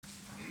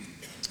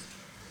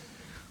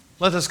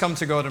Let us come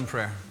to God in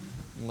prayer,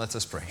 and let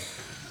us pray.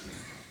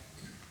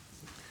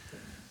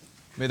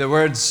 May the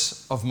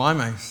words of my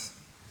mouth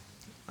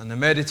and the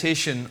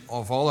meditation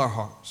of all our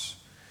hearts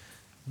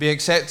be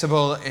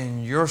acceptable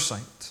in your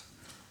sight,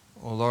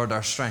 O Lord,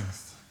 our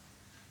strength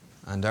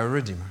and our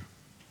Redeemer.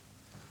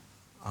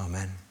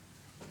 Amen.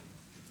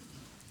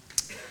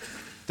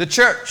 The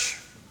church,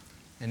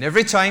 in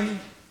every time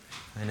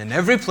and in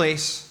every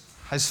place,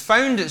 has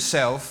found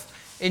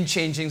itself in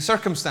changing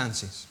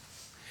circumstances.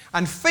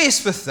 And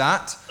faced with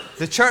that,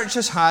 the church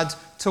has had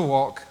to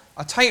walk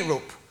a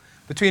tightrope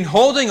between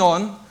holding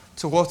on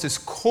to what is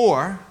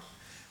core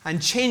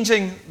and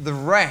changing the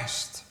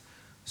rest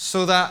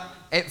so that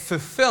it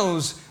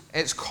fulfills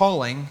its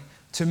calling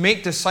to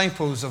make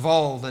disciples of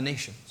all the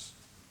nations.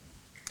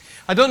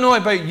 I don't know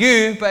about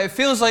you, but it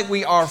feels like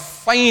we are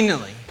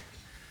finally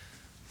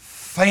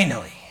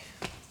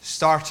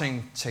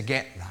starting to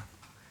get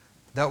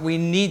that we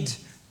need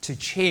to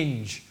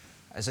change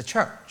as a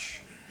church.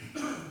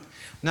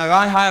 Now,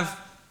 I have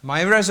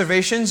my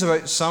reservations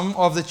about some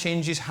of the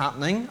changes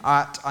happening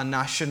at a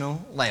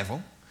national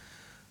level,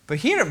 but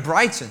here at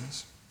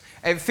Brighton's,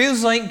 it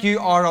feels like you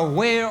are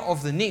aware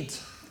of the need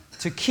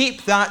to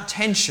keep that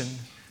tension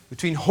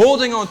between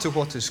holding on to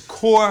what is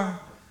core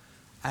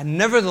and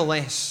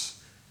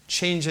nevertheless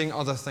changing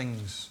other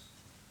things.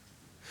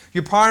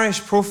 Your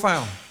parish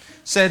profile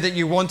said that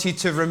you wanted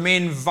to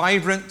remain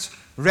vibrant,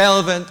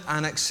 relevant,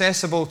 and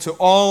accessible to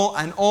all,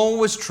 and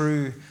always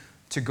true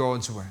to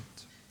God's Word.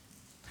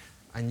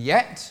 And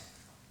yet,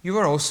 you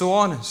were also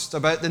honest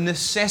about the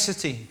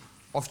necessity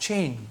of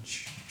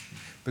change,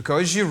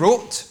 because you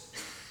wrote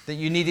that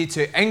you needed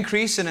to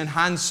increase and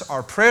enhance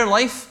our prayer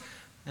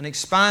life and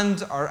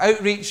expand our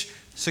outreach,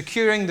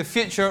 securing the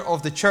future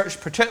of the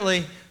church,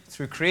 particularly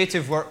through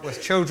creative work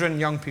with children,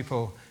 young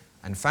people,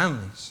 and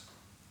families.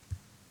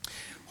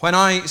 When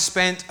I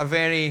spent a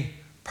very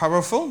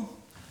powerful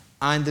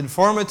and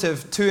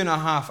informative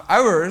 2.5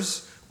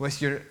 hours with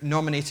your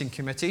nominating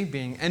committee,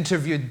 being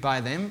interviewed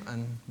by them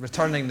and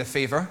returning the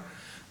favour,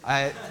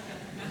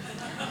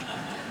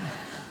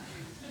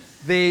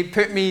 they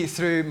put me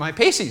through my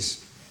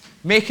paces,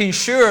 making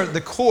sure the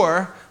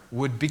core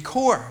would be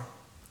core.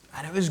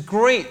 And it was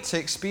great to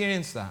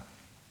experience that.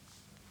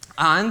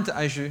 And,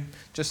 as you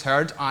just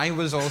heard, I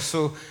was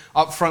also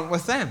upfront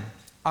with them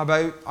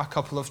about a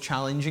couple of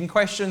challenging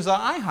questions that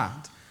I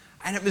had.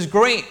 And it was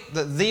great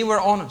that they were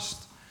honest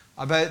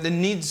about the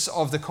needs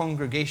of the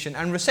congregation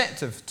and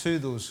receptive to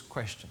those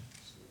questions.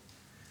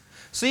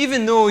 So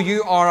even though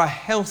you are a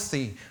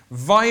healthy,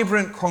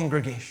 vibrant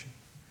congregation,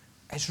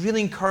 it's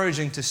really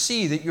encouraging to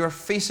see that you're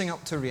facing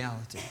up to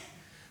reality,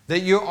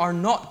 that you are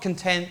not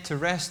content to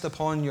rest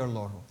upon your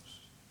laurels.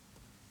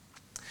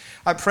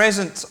 At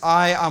present,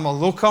 I am a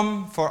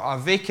locum for a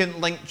vacant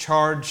link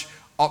charge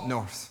up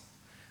north.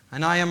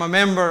 And I am a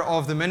member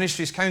of the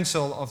Ministries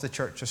Council of the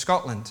Church of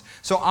Scotland.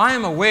 So I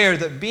am aware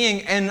that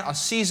being in a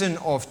season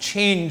of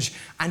change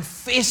and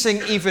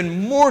facing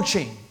even more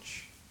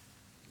change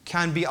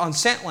can be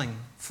unsettling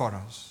for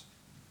us,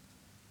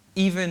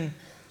 even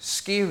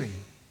scary.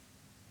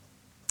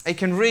 It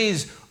can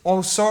raise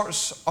all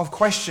sorts of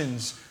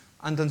questions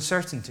and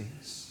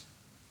uncertainties.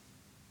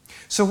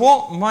 So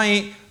what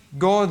might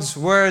God's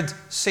Word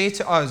say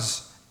to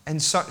us in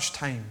such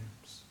times?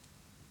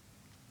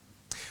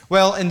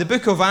 Well, in the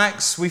book of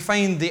Acts, we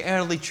find the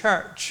early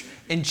church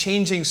in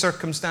changing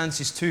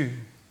circumstances too.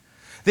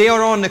 They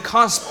are on the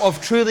cusp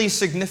of truly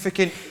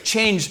significant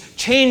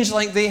change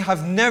like they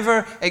have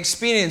never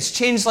experienced,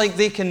 change like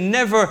they can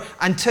never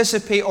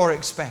anticipate or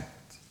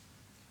expect.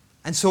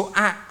 And so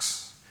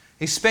Acts,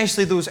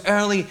 especially those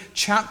early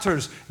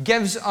chapters,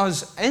 gives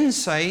us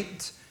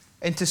insight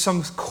into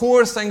some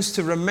core things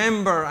to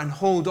remember and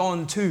hold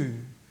on to,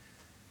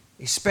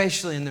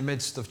 especially in the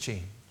midst of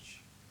change.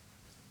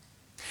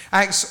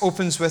 Acts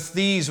opens with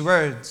these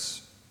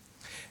words.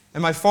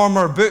 In my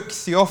former book,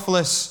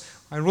 Theophilus,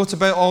 I wrote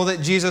about all that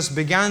Jesus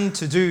began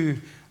to do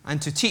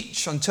and to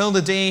teach until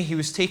the day he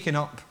was taken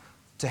up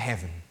to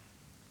heaven.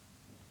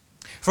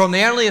 From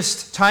the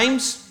earliest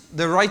times,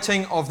 the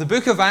writing of the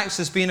book of Acts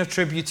has been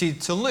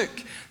attributed to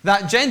Luke,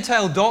 that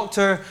Gentile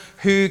doctor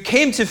who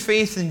came to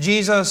faith in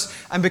Jesus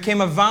and became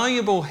a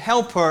valuable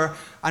helper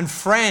and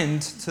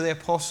friend to the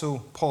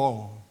Apostle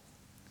Paul.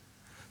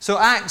 So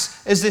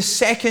Acts is the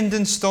second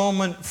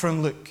installment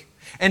from Luke.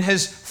 In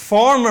his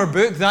former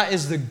book, that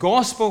is the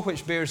Gospel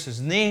which bears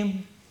his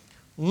name,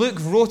 Luke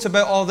wrote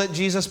about all that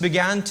Jesus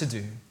began to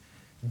do,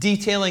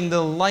 detailing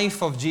the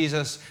life of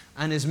Jesus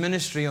and his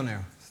ministry on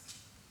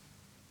earth.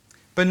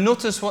 But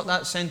notice what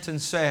that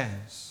sentence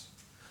says.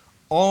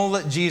 All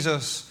that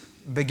Jesus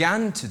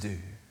began to do.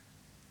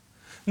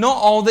 Not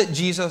all that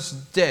Jesus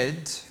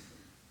did,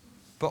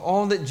 but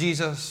all that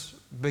Jesus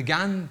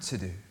began to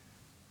do.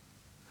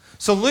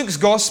 So Luke's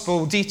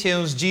gospel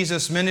details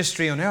Jesus'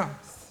 ministry on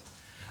earth,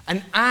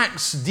 and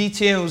Acts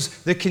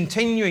details the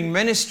continuing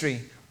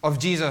ministry of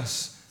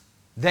Jesus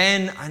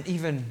then and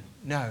even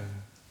now.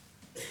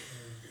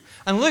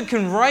 And Luke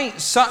can write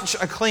such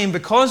a claim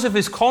because of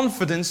his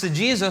confidence that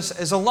Jesus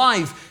is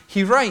alive.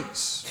 He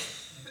writes,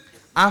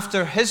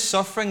 After his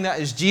suffering, that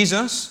is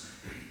Jesus,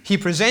 he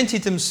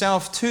presented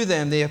himself to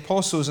them, the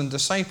apostles and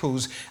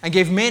disciples, and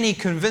gave many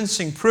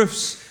convincing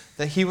proofs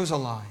that he was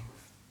alive.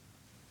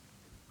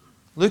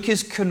 Luke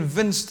is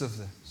convinced of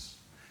this,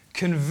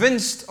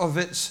 convinced of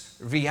its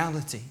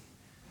reality,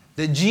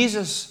 that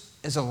Jesus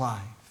is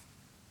alive.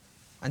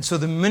 And so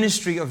the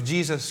ministry of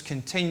Jesus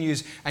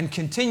continues, and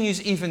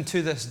continues even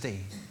to this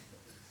day.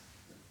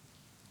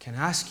 Can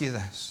I ask you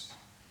this?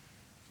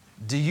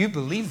 Do you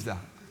believe that?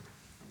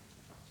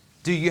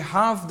 Do you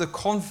have the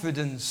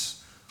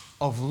confidence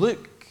of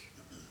Luke?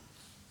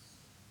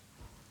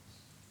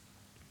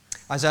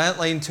 As I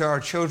outlined to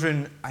our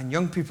children and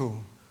young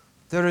people,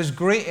 there is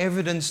great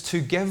evidence to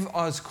give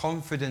us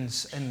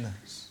confidence in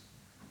this.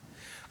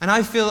 And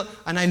I feel,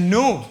 and I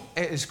know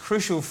it is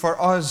crucial for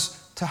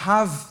us to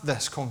have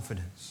this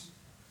confidence.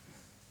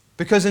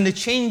 Because in the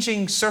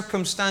changing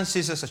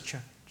circumstances as a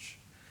church,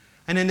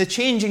 and in the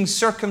changing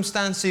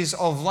circumstances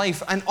of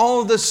life, and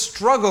all the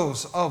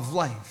struggles of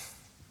life,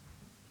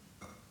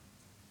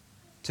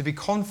 to be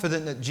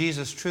confident that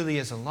Jesus truly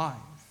is alive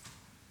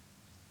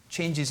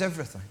changes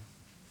everything.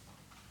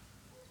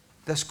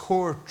 This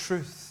core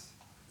truth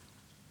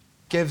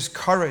gives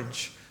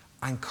courage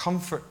and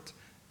comfort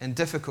in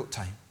difficult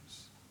times.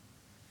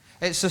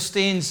 It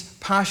sustains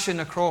passion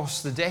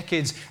across the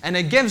decades, and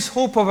it gives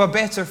hope of a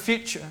better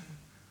future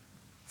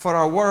for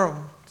our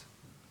world,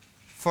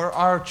 for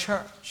our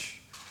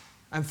church,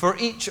 and for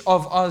each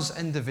of us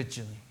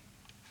individually.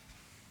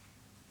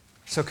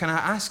 So can I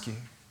ask you,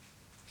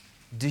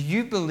 do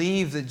you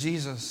believe that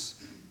Jesus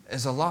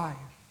is alive?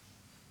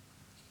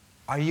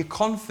 Are you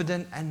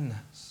confident in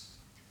this?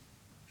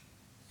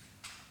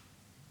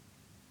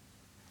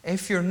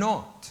 If you're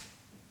not,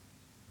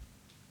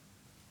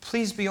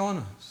 please be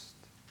honest.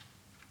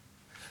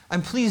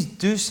 And please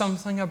do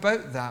something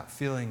about that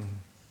feeling.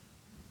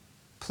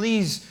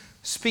 Please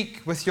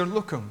speak with your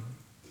locum.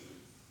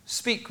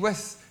 Speak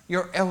with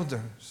your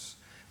elders.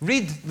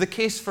 Read the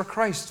Case for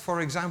Christ,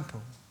 for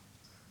example.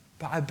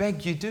 But I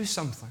beg you, do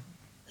something.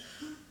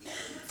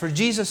 For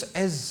Jesus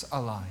is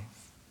alive,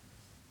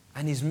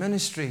 and his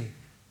ministry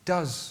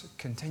does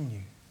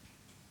continue.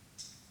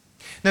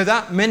 Now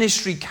that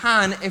ministry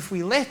can, if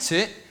we let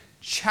it,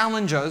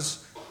 challenge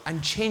us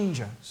and change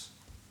us.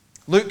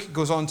 Luke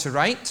goes on to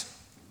write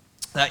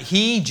that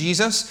he,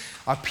 Jesus,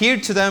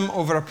 appeared to them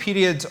over a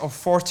period of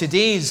 40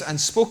 days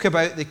and spoke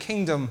about the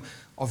kingdom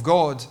of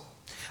God.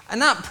 And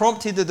that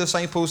prompted the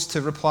disciples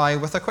to reply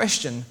with a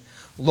question.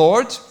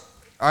 Lord,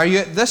 are you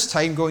at this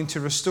time going to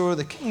restore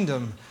the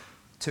kingdom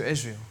to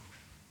Israel?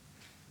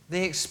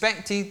 They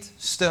expected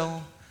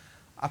still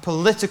a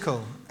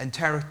political and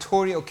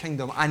territorial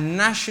kingdom, a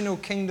national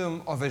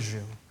kingdom of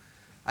Israel.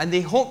 And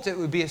they hoped it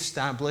would be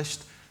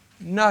established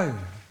now.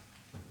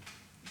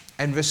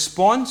 In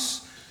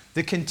response,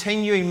 the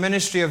continuing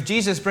ministry of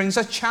Jesus brings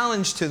a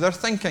challenge to their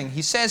thinking.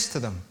 He says to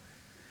them,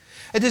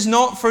 "It is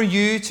not for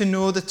you to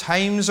know the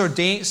times or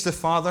dates the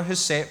Father has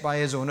set by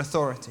his own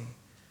authority,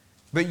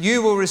 but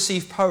you will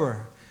receive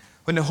power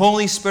when the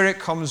Holy Spirit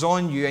comes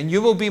on you, and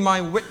you will be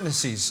my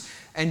witnesses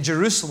in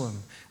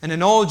Jerusalem and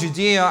in all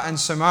Judea and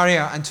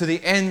Samaria and to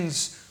the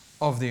ends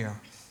of the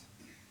earth."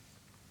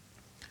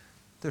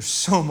 There's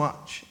so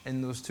much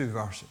in those two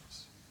verses.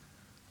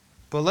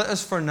 But let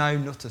us for now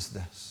notice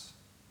this.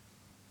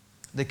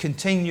 The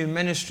continuing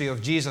ministry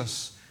of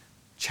Jesus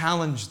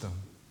challenged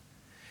them.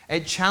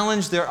 It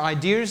challenged their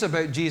ideas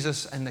about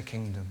Jesus and the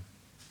kingdom.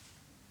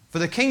 For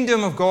the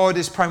kingdom of God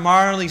is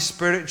primarily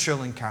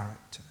spiritual in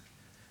character.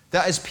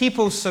 That as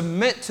people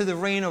submit to the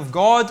reign of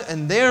God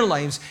in their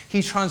lives,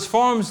 he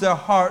transforms their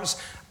hearts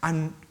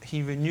and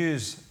he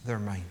renews their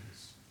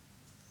minds.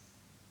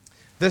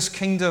 This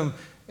kingdom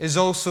is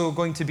also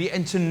going to be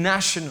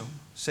international,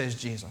 says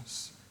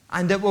Jesus,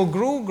 and it will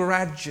grow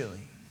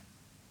gradually.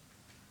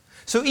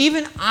 So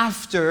even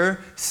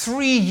after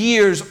 3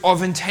 years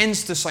of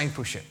intense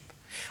discipleship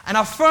and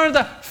a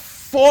further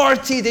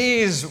 40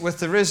 days with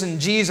the risen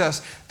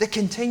Jesus, the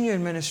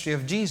continuing ministry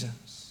of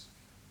Jesus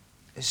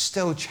is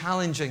still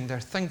challenging their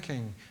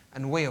thinking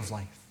and way of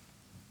life.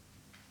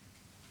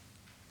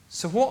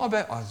 So what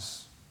about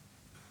us?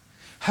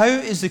 How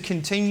is the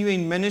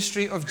continuing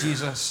ministry of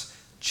Jesus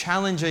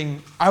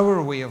challenging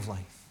our way of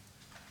life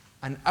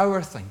and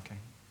our thinking,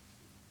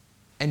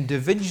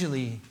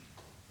 individually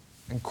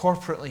and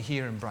corporately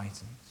here in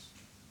Brighton?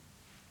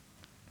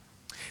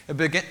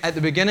 At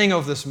the beginning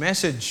of this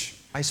message,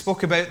 I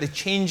spoke about the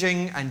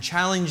changing and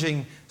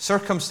challenging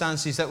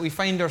circumstances that we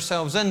find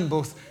ourselves in,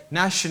 both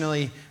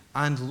nationally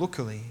and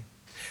locally.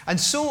 And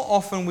so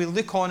often we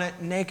look on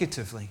it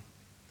negatively.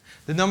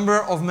 The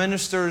number of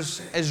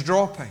ministers is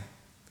dropping.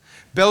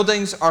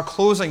 Buildings are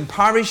closing.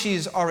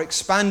 Parishes are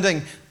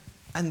expanding.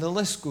 And the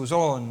list goes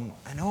on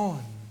and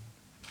on.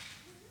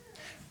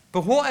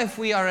 But what if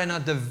we are in a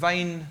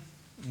divine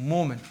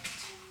moment?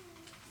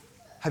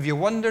 Have you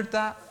wondered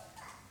that?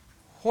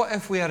 What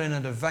if we are in a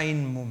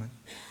divine moment?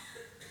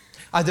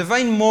 A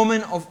divine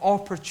moment of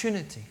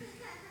opportunity,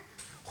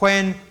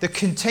 when the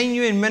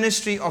continuing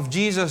ministry of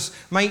Jesus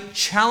might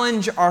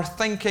challenge our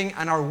thinking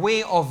and our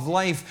way of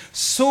life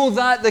so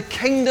that the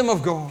kingdom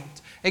of God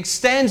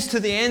extends to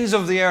the ends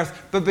of the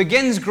earth but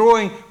begins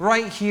growing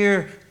right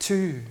here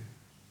too.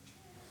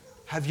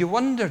 Have you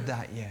wondered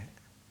that yet?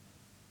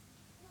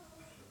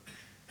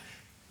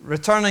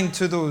 Returning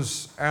to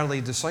those early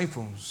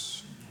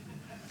disciples,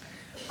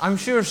 I'm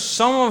sure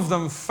some of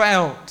them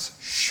felt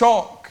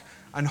shock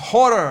and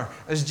horror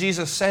as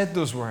Jesus said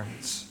those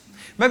words.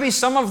 Maybe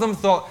some of them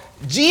thought,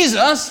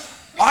 Jesus,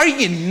 are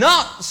you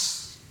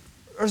nuts?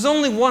 There's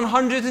only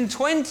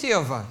 120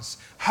 of us.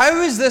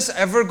 How is this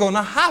ever going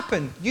to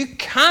happen? You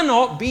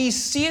cannot be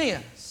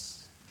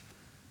serious.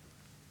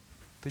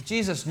 But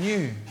Jesus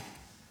knew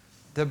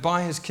that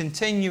by his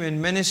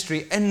continuing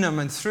ministry in them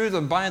and through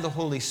them by the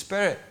Holy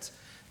Spirit,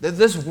 that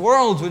this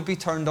world would be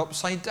turned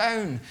upside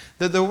down,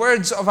 that the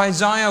words of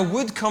Isaiah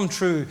would come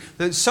true,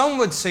 that some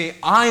would say,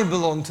 I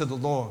belong to the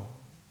Lord,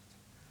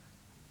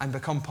 and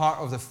become part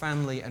of the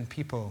family and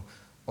people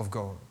of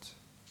God.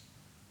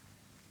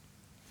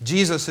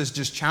 Jesus has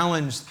just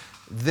challenged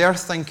their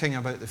thinking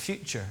about the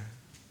future.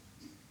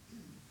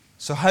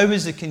 So how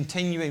is the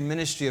continuing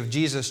ministry of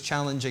Jesus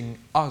challenging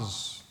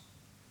us?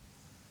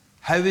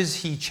 How is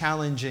he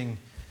challenging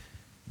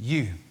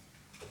you?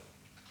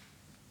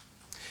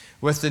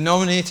 With the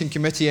nominating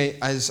committee,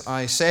 as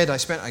I said, I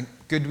spent a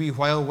good wee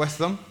while with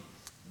them,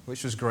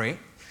 which was great.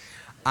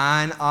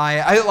 And I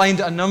outlined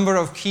a number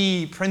of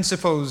key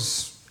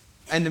principles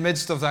in the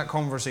midst of that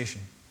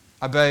conversation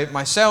about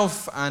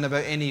myself and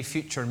about any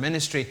future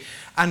ministry.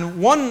 And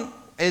one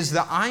is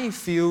that I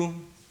feel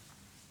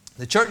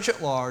the church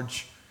at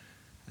large,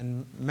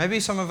 and maybe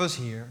some of us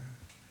here,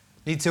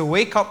 need to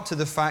wake up to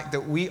the fact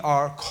that we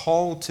are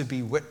called to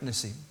be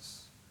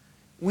witnesses.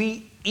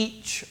 We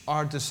each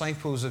are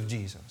disciples of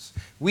Jesus.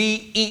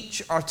 We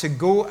each are to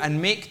go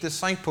and make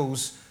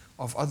disciples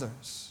of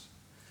others.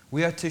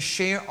 We are to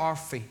share our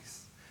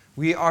faith.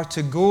 We are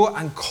to go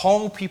and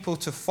call people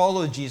to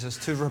follow Jesus,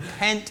 to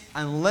repent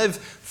and live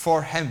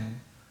for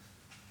him.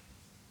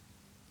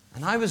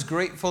 And I was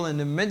grateful in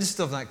the midst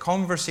of that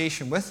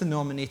conversation with the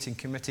nominating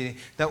committee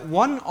that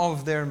one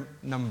of their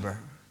number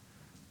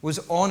was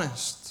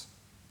honest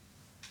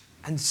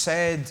and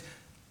said,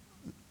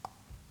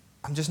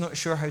 I'm just not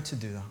sure how to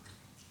do that.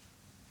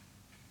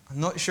 I'm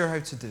not sure how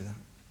to do that.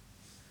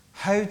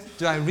 How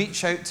do I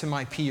reach out to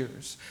my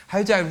peers?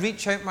 How do I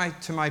reach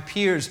out to my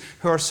peers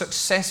who are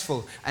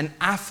successful and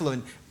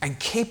affluent and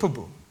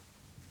capable?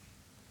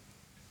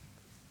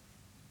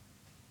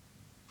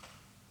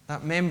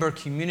 That member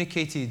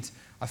communicated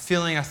a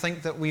feeling I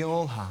think that we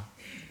all have.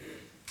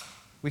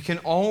 We can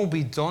all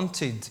be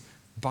daunted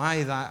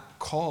by that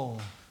call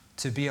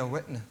to be a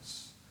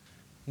witness.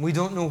 We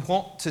don't know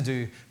what to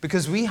do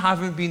because we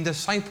haven't been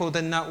discipled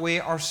in that way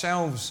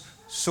ourselves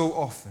so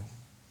often.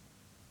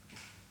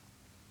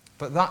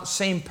 But that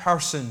same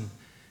person,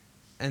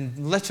 in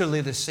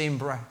literally the same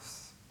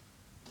breath,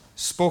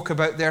 spoke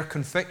about their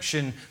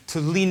conviction to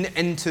lean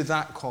into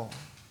that call.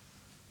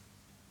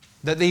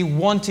 That they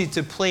wanted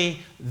to play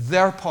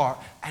their part,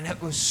 and it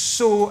was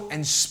so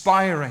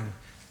inspiring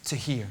to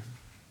hear.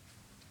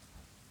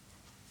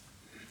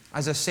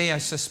 As I say, I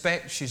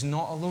suspect she's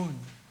not alone.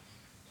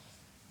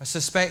 I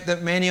suspect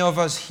that many of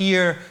us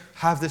here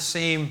have the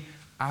same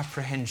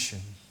apprehension.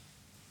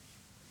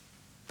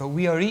 But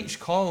we are each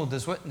called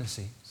as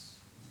witnesses,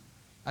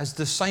 as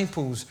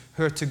disciples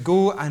who are to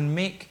go and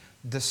make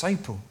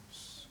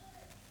disciples.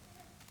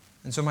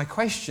 And so my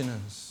question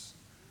is,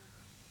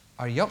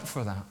 are you up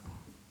for that?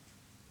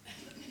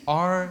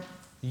 Are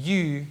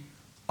you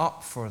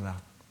up for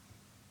that?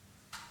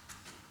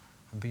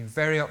 I'm being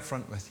very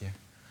upfront with you.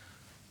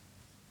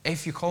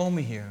 If you call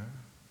me here,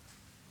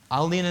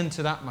 I'll lean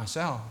into that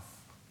myself,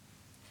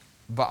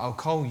 but I'll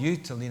call you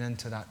to lean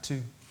into that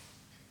too.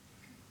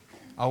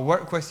 I'll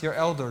work with your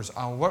elders,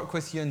 I'll work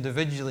with you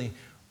individually,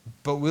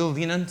 but we'll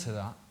lean into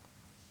that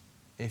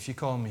if you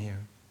call me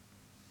here.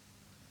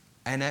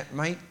 And it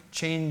might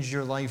change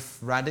your life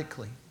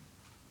radically.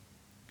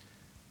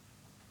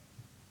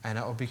 And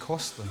it'll be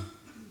costly.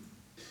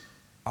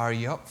 Are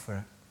you up for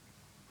it?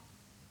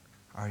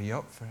 Are you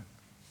up for it?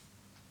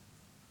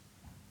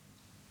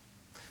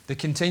 The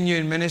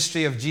continuing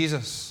ministry of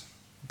Jesus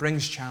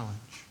brings challenge.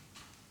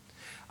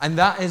 And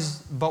that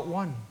is but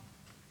one.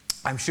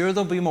 I'm sure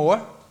there'll be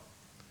more,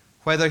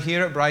 whether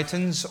here at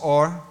Brighton's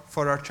or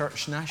for our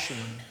church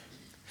nationally.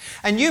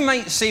 And you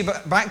might say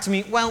back to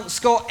me, well,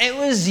 Scott, it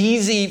was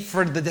easy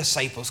for the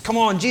disciples. Come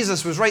on,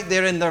 Jesus was right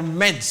there in their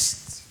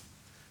midst.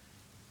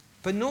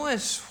 But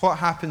notice what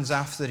happens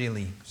after he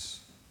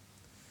leaves.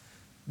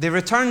 They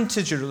returned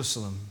to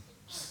Jerusalem,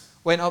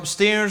 went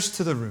upstairs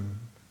to the room,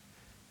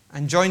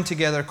 and joined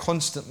together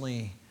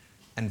constantly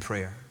in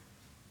prayer.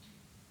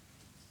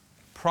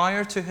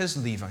 Prior to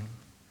his leaving,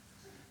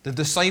 the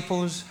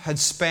disciples had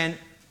spent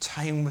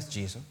time with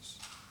Jesus.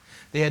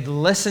 They had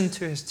listened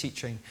to his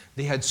teaching.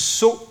 They had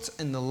soaked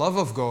in the love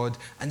of God.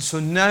 And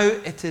so now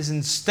it is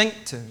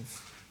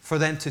instinctive for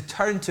them to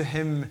turn to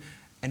him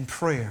in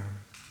prayer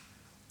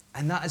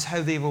And that is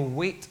how they will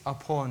wait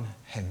upon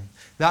him.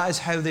 That is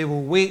how they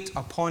will wait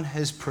upon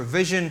his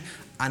provision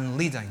and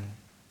leading.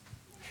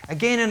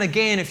 Again and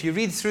again, if you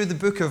read through the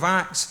book of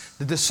Acts,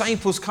 the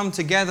disciples come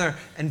together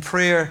in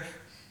prayer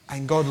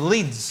and God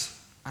leads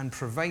and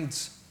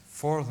provides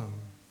for them.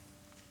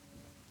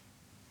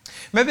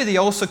 Maybe they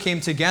also came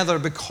together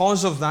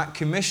because of that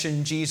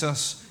commission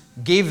Jesus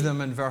gave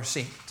them in verse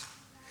 8.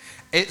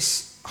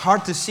 It's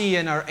hard to see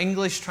in our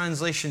English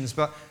translations,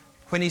 but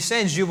when he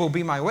says, "You will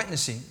be my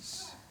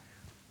witnesses,"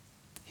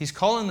 he's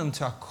calling them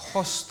to a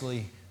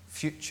costly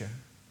future.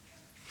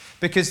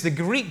 Because the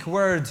Greek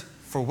word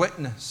for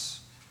witness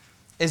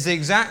is the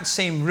exact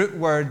same root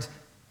word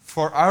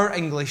for our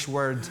English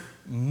word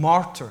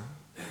martyr.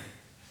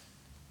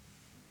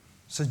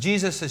 So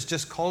Jesus has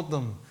just called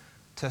them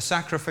to a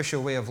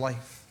sacrificial way of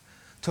life,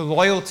 to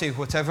loyalty,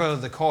 whatever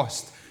the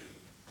cost.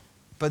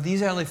 But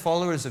these early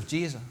followers of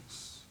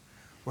Jesus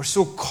were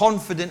so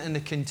confident in the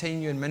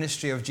continuing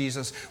ministry of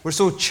Jesus. We're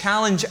so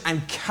challenged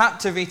and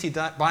captivated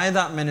by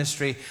that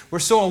ministry. We're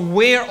so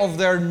aware of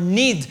their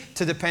need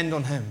to depend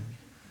on him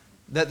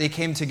that they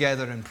came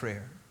together in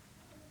prayer.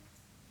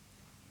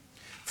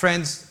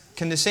 Friends,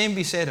 can the same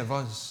be said of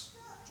us?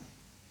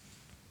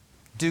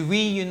 Do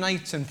we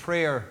unite in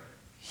prayer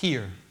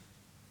here?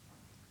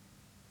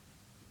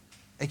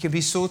 It can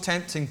be so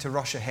tempting to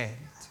rush ahead.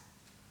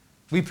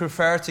 We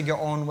prefer to get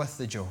on with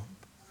the job.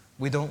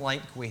 We don't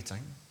like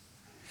waiting.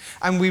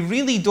 And we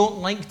really don't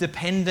like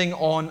depending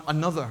on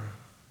another.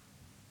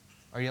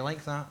 Are you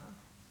like that?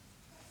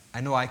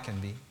 I know I can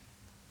be.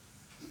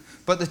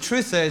 But the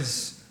truth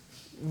is,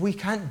 we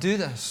can't do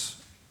this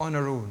on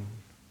our own.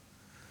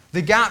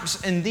 The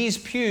gaps in these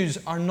pews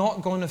are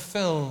not going to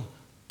fill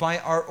by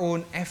our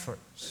own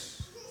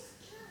efforts.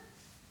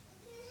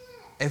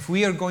 If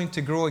we are going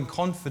to grow in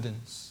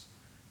confidence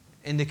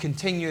in the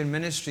continuing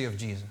ministry of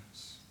Jesus,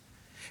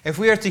 if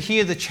we are to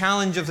hear the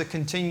challenge of the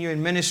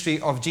continuing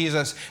ministry of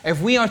Jesus, if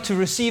we are to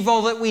receive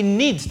all that we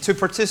need to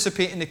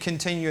participate in the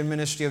continuing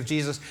ministry of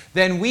Jesus,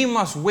 then we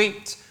must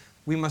wait.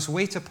 We must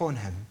wait upon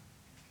him.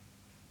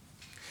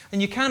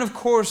 And you can, of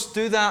course,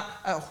 do that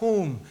at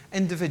home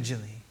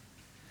individually.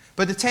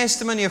 But the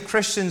testimony of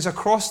Christians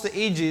across the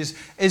ages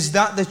is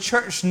that the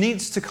church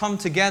needs to come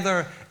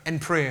together in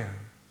prayer.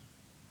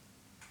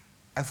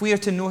 If we are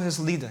to know his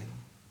leading,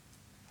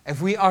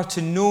 if we are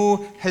to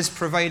know his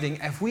providing,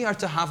 if we are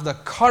to have the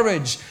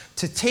courage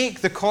to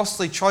take the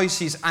costly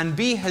choices and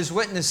be his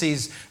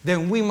witnesses,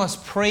 then we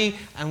must pray,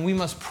 and we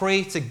must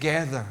pray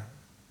together.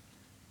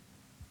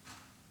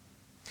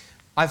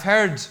 I've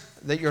heard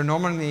that your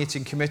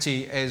nominating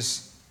committee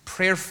is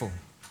prayerful.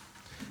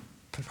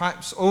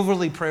 Perhaps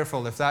overly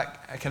prayerful, if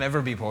that can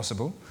ever be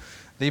possible.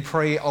 They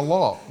pray a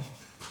lot.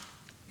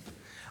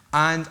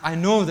 And I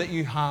know that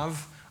you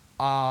have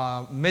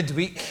a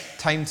midweek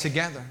time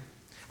together.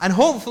 And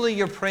hopefully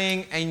you're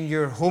praying in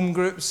your home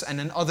groups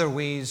and in other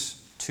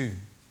ways too.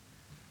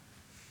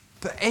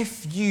 But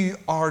if you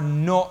are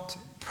not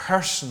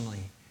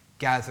personally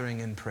gathering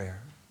in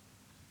prayer,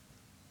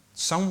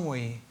 some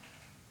way,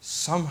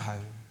 somehow,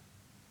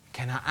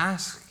 can I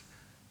ask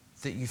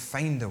that you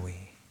find a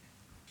way?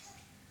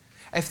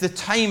 If the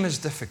time is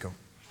difficult,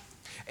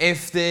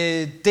 if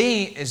the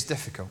day is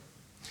difficult,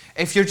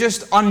 if you're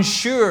just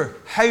unsure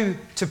how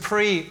to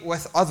pray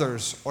with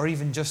others or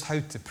even just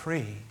how to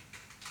pray,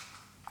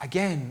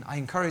 again, I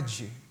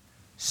encourage you,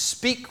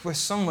 speak with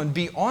someone,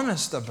 be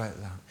honest about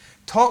that.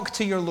 Talk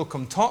to your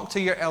locum, talk to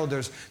your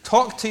elders,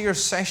 talk to your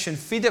session,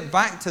 feed it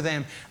back to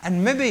them,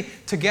 and maybe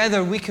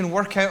together we can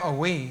work out a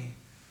way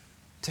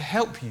to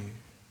help you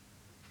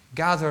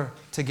gather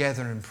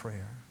together in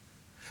prayer.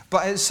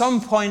 But at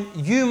some point,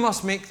 you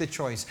must make the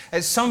choice.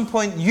 At some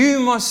point, you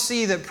must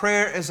see that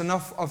prayer is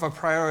enough of a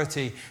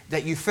priority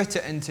that you fit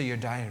it into your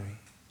diary.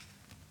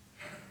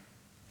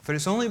 For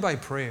it's only by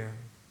prayer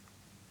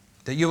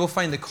that you will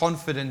find the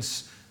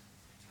confidence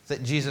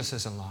that Jesus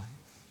is alive.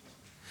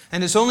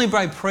 And it's only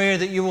by prayer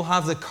that you will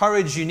have the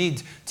courage you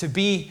need to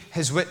be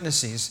his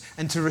witnesses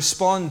and to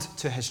respond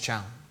to his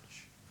challenge.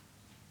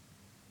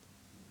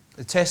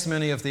 The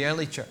testimony of the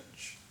early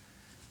church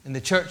and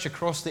the church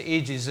across the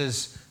ages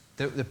is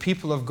that the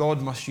people of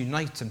God must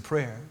unite in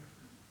prayer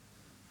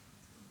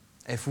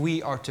if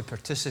we are to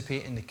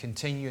participate in the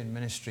continuing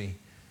ministry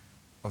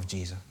of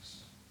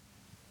Jesus.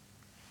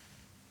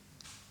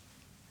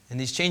 In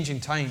these changing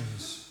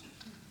times,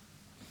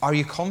 are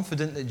you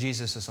confident that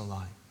Jesus is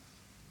alive?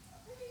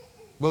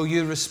 Will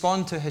you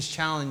respond to his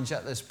challenge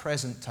at this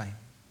present time?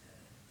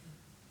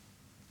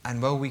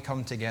 And will we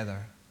come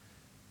together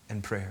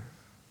in prayer?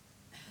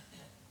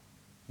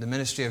 The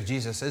ministry of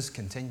Jesus is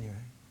continuing.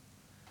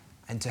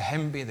 And to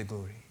him be the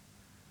glory,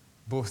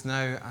 both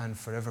now and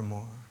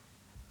forevermore.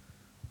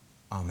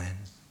 Amen.